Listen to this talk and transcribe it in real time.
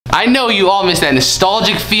I know you all miss that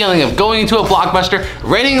nostalgic feeling of going into a Blockbuster,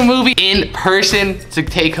 renting a movie in person to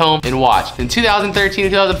take home and watch. In 2013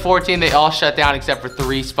 and 2014, they all shut down except for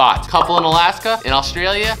 3 spots. A couple in Alaska, in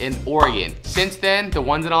Australia, and Oregon. Since then, the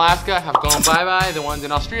ones in Alaska have gone bye-bye, the ones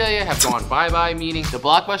in Australia have gone bye-bye, meaning the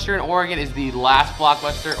Blockbuster in Oregon is the last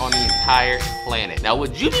Blockbuster on the entire planet. Now,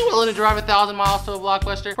 would you be willing to drive 1,000 miles to a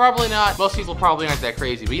Blockbuster? Probably not. Most people probably aren't that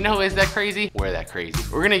crazy, but you know who is that crazy? We're that crazy.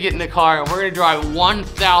 We're gonna get in the car and we're gonna drive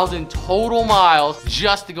 1,000 total miles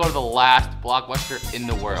just to go to the last Blockbuster in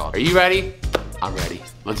the world. Are you ready? I'm ready.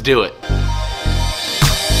 Let's do it.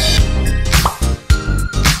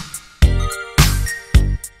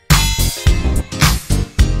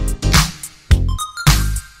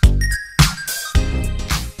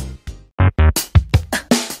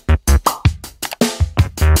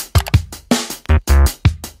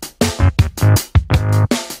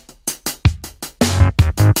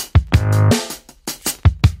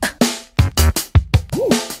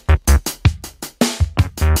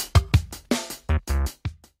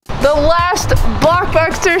 The last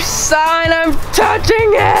Blockbuster sign, I'm touching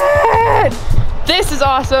it! This is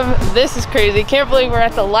awesome, this is crazy. Can't believe we're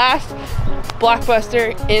at the last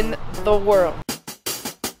Blockbuster in the world.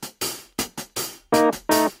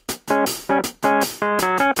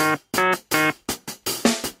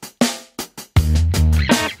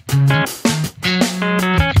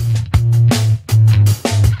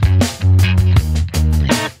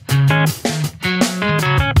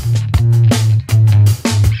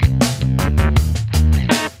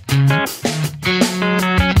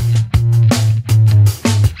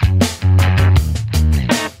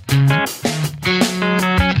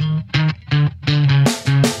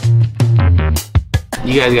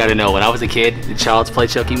 You guys gotta know, when I was a kid, the Child's Play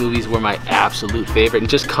Chucky movies were my absolute favorite. And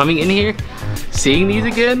just coming in here, seeing these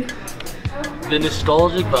again, the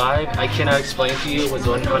nostalgic vibe, I cannot explain to you, was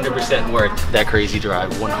 100% worth that crazy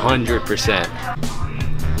drive, 100%.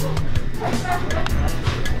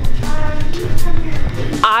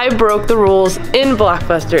 I broke the rules in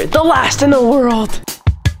Blockbuster, the last in the world.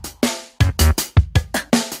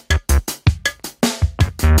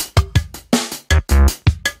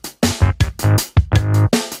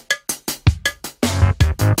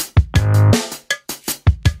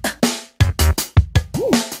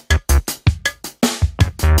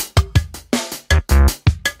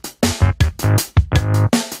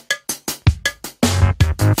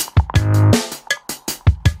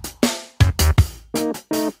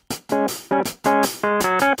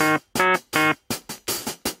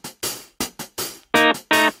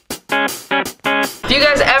 If you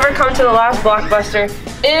guys ever come to the last Blockbuster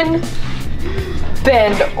in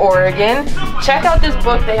Bend, Oregon, check out this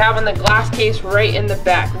book they have in the glass case right in the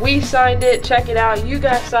back. We signed it, check it out. You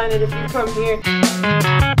guys sign it if you come here.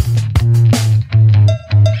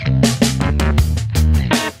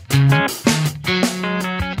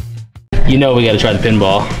 You know we gotta try the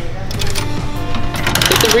pinball.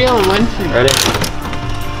 Get the real one. Ready?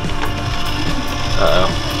 Uh-oh.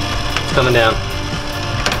 It's coming down.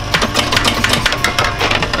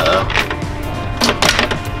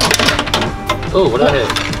 Oh, what did I hit?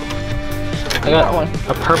 I got one.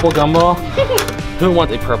 A purple gumball. Who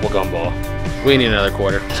wants a purple gumball? We need another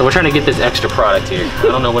quarter. So we're trying to get this extra product here. I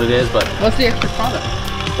don't know what it is, but What's the extra product?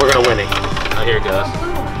 we're gonna win it. Oh, here it goes.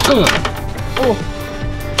 Oh.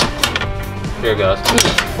 Here it goes.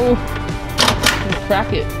 Oh.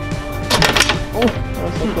 Crack it. Oh, that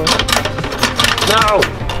was so close. No!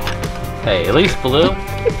 Hey, at least blue.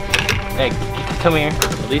 Hey, come here.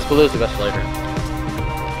 At least blue is the best flavor.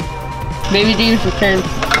 Baby D's return.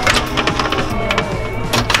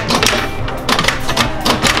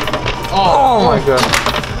 Oh my god.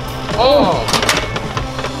 Oh.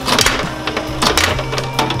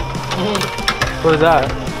 What is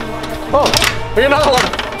that? Oh, get another one.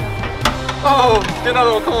 Oh, get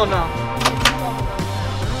another one. Come on now.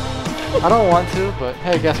 I don't want to, but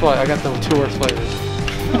hey, guess what? I got the 2 worst flavors.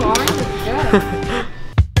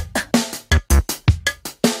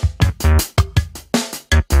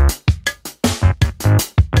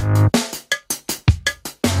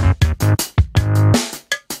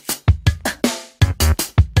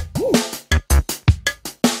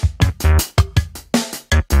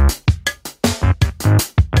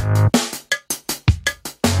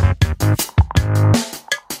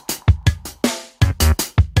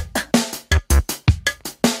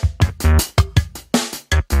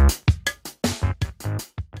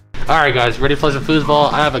 Alright guys, ready to play some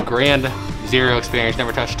foosball? I have a grand zero experience,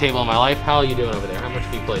 never touched a table in my life. How are you doing over there? How much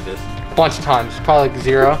have you played this? A bunch of times, probably like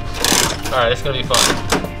 0. Alright, it's gonna be fun.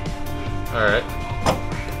 Alright.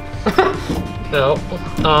 So,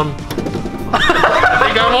 I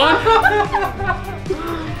think I won.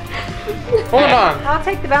 Hold on. I'll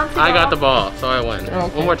take the bouncy ball. I got the ball, so I win.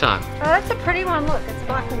 Okay. One more time. Oh, that's a pretty one. Look, it's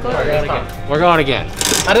black and gold. We're going again.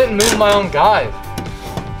 I didn't move my own guys.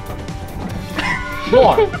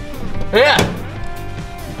 More. Yeah.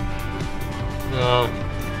 No.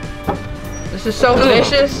 This is so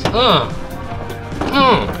vicious.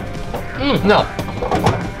 No.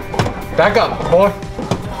 Back up, boy.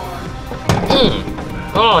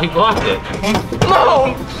 Oh, he blocked it.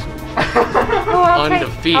 No. Oh,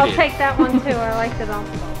 Undefeated. I'll take that one too. I like the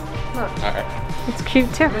bouncy ball. Look, All right. it's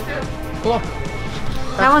cute too. Cool.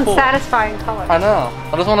 That one's cool. satisfying color. I know.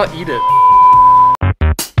 I just want to eat it.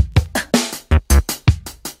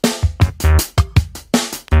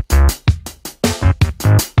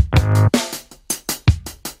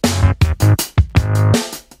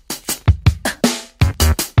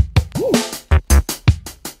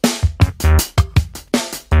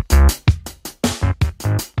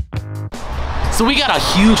 So we got a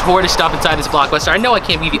huge hoard of stuff inside this Blockbuster. I know I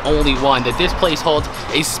can't be the only one, that this place holds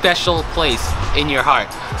a special place in your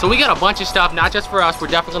heart. So we got a bunch of stuff, not just for us. We're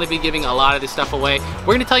definitely gonna be giving a lot of this stuff away.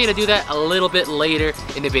 We're gonna tell you to do that a little bit later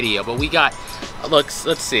in the video. But we got, let's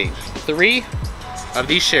see, 3 of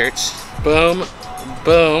these shirts. Boom,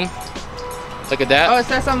 boom. Look at that. Oh, it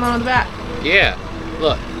says something on the back. Yeah,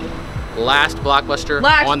 look. Last Blockbuster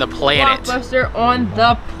on the planet. Blockbuster on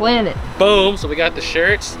the planet. Boom, so we got the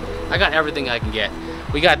shirts. I got everything I can get.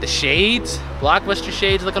 We got the shades, Blockbuster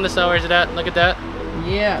shades. Look on the side, where's it at? Look at that.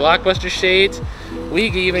 Yeah. Blockbuster shades. We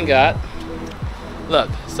even got, look,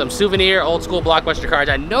 some souvenir old school Blockbuster cards.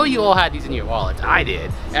 I know you all had these in your wallets. I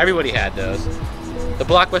did. Everybody had those. The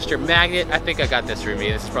Blockbuster magnet. I think I got this for me.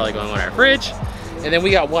 This is probably going on our fridge. And then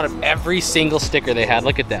we got one of every single sticker they had.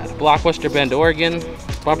 Look at that. Blockbuster Bend, Oregon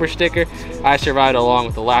bumper sticker. I survived along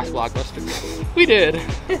with the last Blockbuster. We did.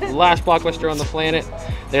 Last Blockbuster on the planet.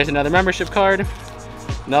 There's another membership card.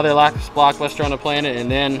 Another last Blockbuster on the planet.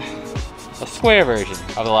 And then a square version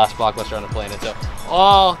of the last Blockbuster on the planet. So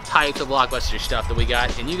all types of Blockbuster stuff that we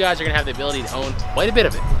got. And you guys are going to have the ability to own quite a bit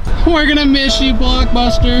of it. We're going to miss you,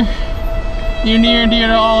 Blockbuster. You're near and dear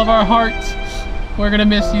to all of our hearts. We're going to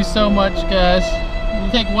miss you so much, guys.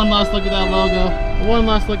 Take one last look at that logo, one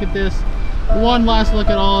last look at this, one last look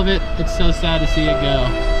at all of it. It's so sad to see it go.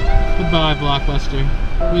 Goodbye,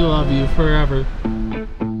 Blockbuster. We love you forever.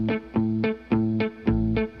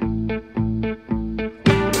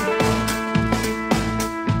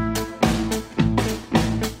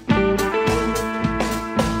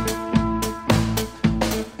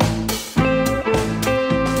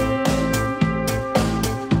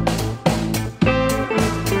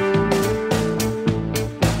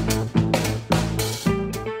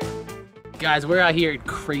 Guys, we're out here at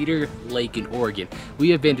Crater Lake in Oregon. We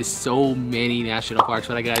have been to so many national parks,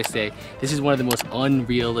 but I gotta say, this is one of the most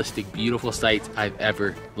unrealistic, beautiful sights I've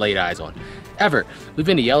ever laid eyes on. Ever. We've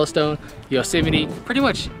been to Yellowstone, Yosemite, pretty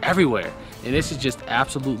much everywhere. And this is just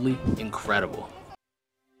absolutely incredible.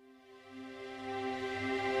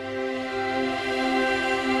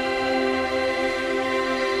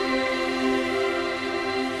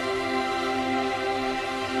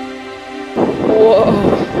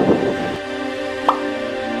 Whoa.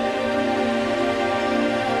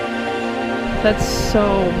 That's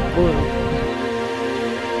so blue.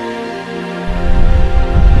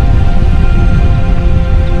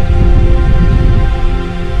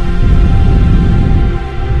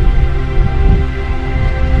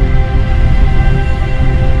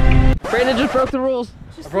 Brandon just broke the rules.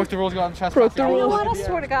 I broke the rules, got on chest. Broke the You know rules. what? I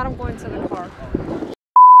swear to God, I'm going to the car.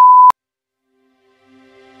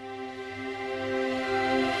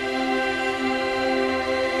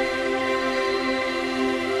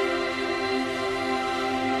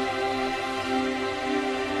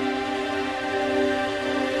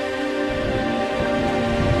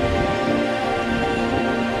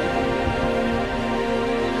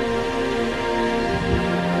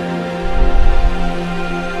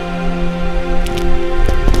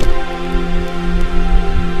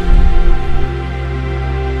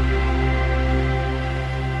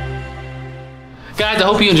 Guys, I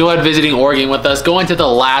hope you enjoyed visiting Oregon with us. Going to the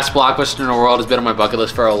last Blockbuster in the world has been on my bucket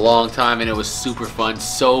list for a long time, and it was super fun.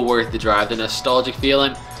 So worth the drive. The nostalgic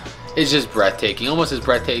feeling is just breathtaking. Almost as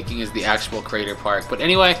breathtaking as the actual Crater Park. But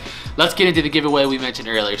anyway, let's get into the giveaway we mentioned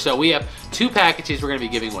earlier. So we have 2 packages we're going to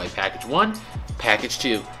be giving away. Package 1, Package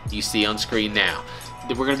 2. You see on screen now.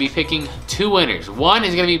 We're going to be picking 2 winners. One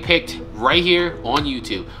is going to be picked right here on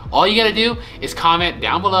YouTube. All you got to do is comment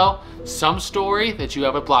down below some story that you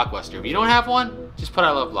have at Blockbuster. If you don't have one, just put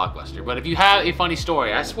I love Blockbuster. But if you have a funny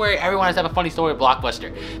story, I swear everyone has to have a funny story with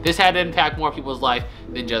Blockbuster. This had to impact more people's life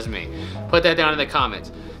than just me. Put that down in the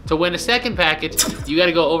comments. To win a second package, you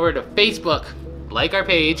gotta go over to Facebook, like our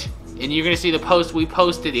page, and you're gonna see the post we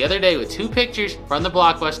posted the other day with 2 pictures from the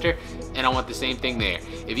Blockbuster, and I want the same thing there.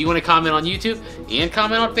 If you wanna comment on YouTube and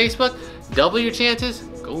comment on Facebook, double your chances,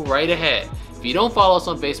 go right ahead. If you don't follow us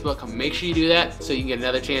on Facebook, make sure you do that so you can get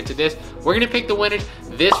another chance at this. We're gonna pick the winners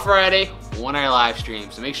this Friday on our live stream,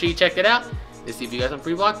 so make sure you check it out to see if you got some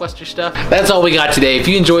free Blockbuster stuff. That's all we got today. If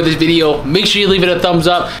you enjoyed this video, make sure you leave it a thumbs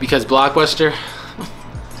up because Blockbuster,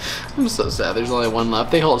 I'm so sad there's only one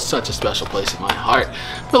left. They hold such a special place in my heart.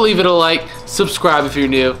 But leave it a like, subscribe if you're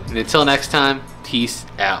new, and until next time, peace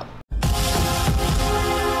out.